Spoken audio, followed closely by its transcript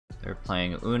They're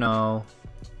playing Uno.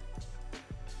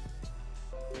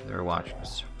 They're watching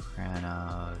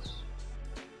Sopranos.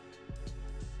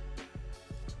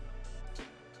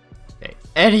 Okay,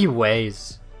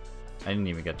 anyways. I didn't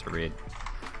even get to read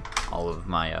all of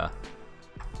my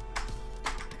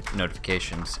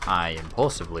notifications. I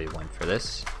impulsively went for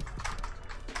this.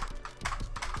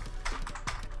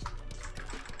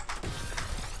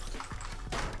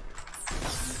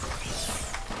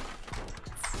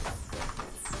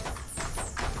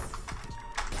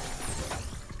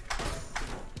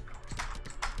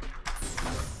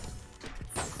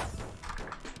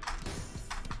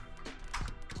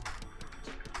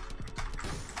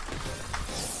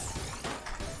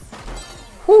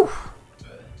 Whew.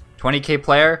 20k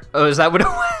player? Oh, is that what it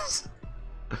was?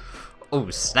 Oh,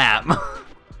 snap.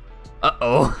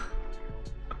 Uh-oh.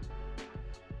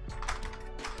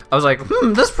 I was like,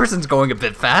 this person's going a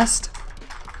bit fast.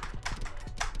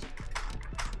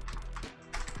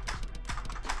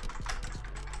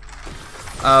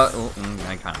 I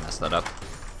kind of messed that up.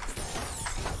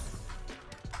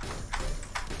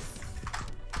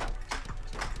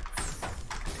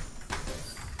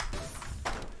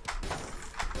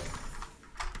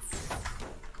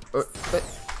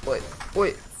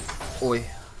 Wait.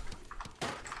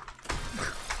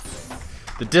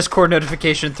 The Discord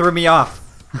notification threw me off.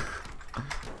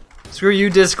 Screw you,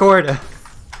 Discord.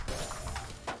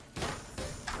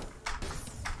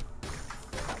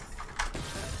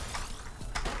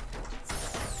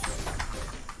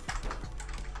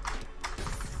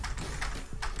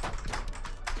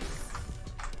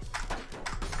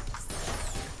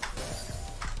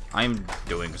 I'm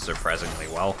doing surprisingly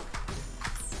well.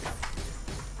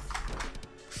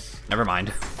 Never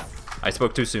mind. I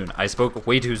spoke too soon. I spoke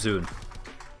way too soon.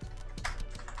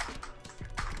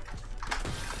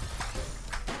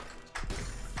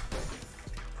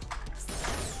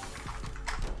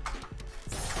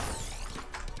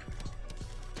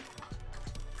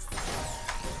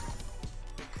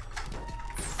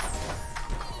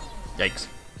 Yikes.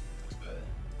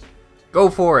 Go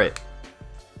for it.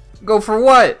 Go for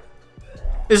what?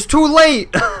 It's too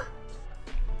late!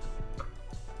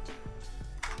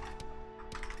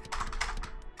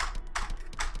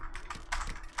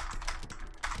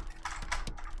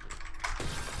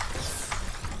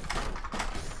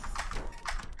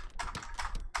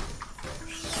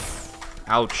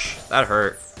 Ouch, that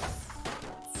hurt.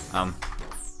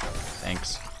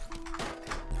 Thanks.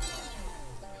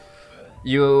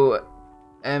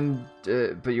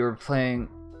 But you were playing.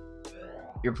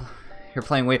 You're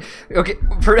playing way. Okay.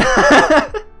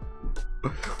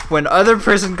 When other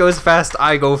person goes fast,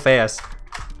 I go fast.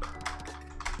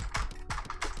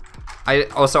 I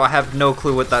have no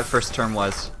clue what that first term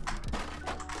was.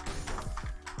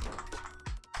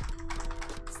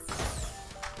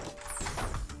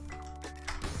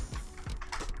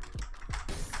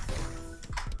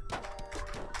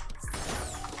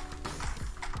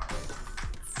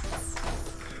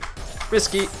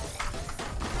 Risky.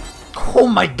 Oh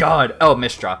my god. Oh,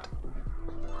 misdropped.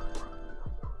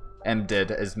 M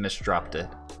did as misdropped it.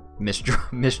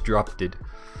 Misdropped it.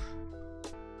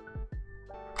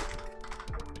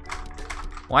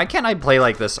 Why can't I play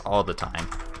like this all the time?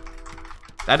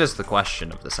 That is the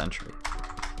question of the century.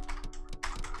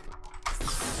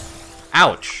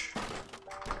 Ouch.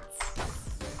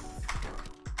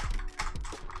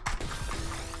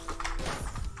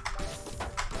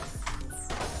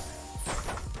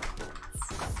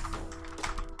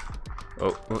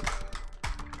 Oh.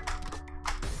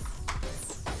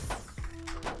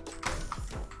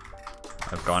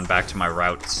 I've gone back to my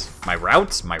routes. My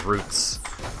routes? My roots.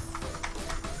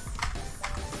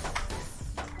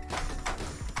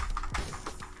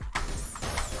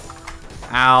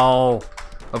 Ow.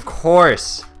 Of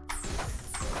course.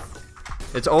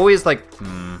 It's always like,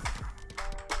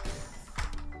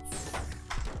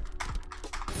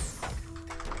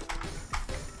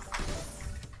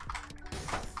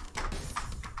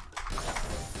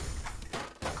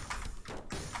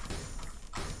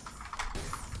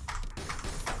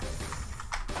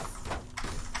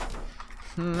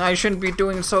 I shouldn't be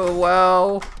doing so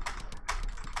well.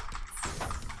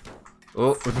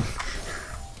 Oh.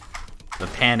 The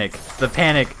panic. The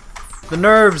panic. The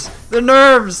nerves. The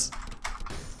nerves.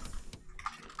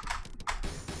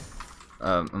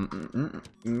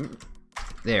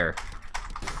 There.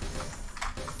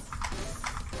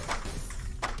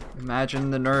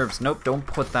 Imagine the nerves. Nope, don't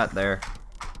put that there.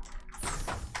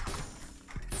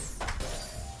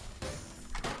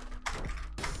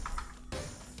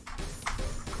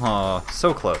 Oh,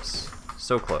 so close.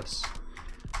 So close.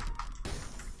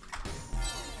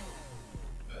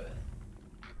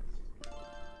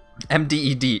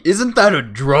 MDED. Isn't that a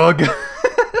drug?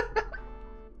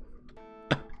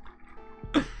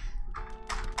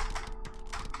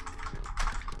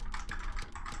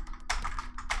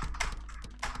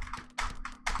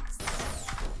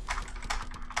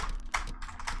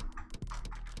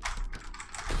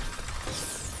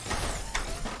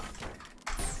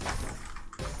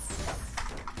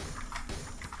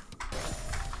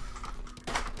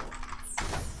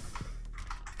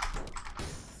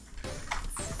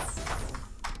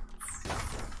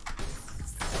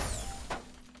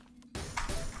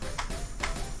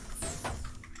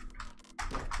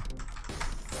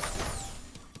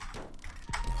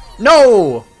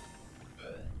 No!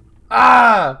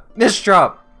 Ah!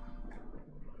 Misdrop!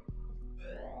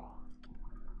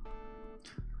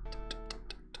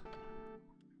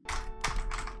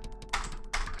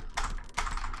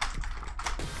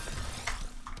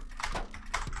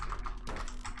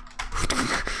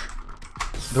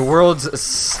 The world's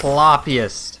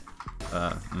sloppiest.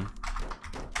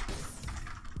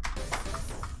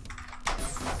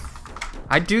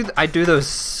 I do those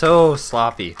so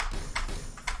sloppy.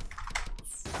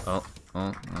 Oh.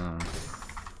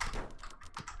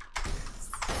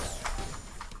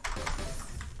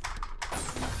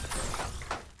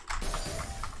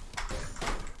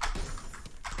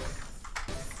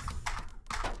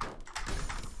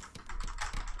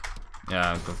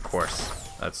 Yeah, of course.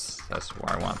 That's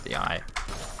where I want the eye.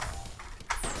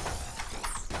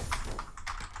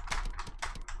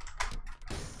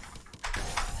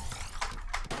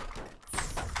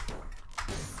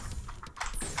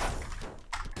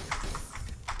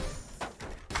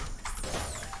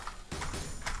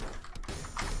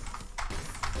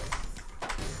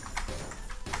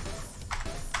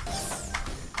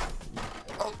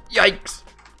 Oh, yikes!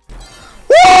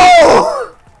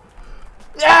 Woo!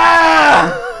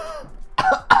 Yeah!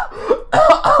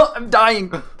 I'm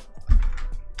dying.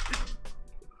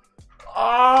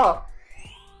 Ah!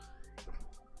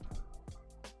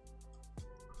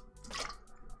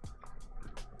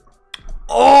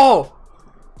 Oh!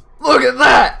 Look at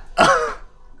that!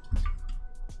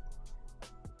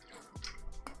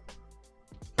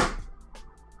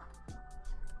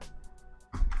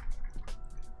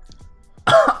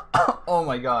 Oh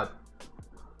my god.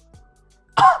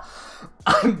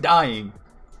 I'm dying.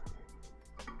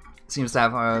 Seems to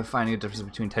have finding a difference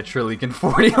between Tetra Leak and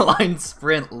 40-line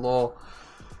sprint, lol.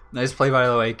 Nice play, by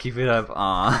the way. Keep it up.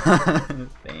 Aw.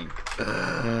 Thank.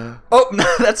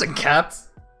 Oh, that's in caps.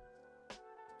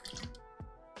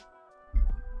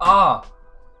 Ah.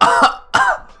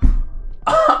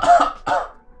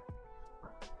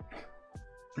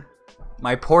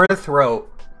 My poor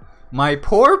throat. My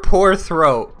poor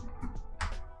throat.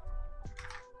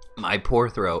 My poor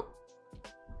throat.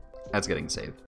 That's getting saved.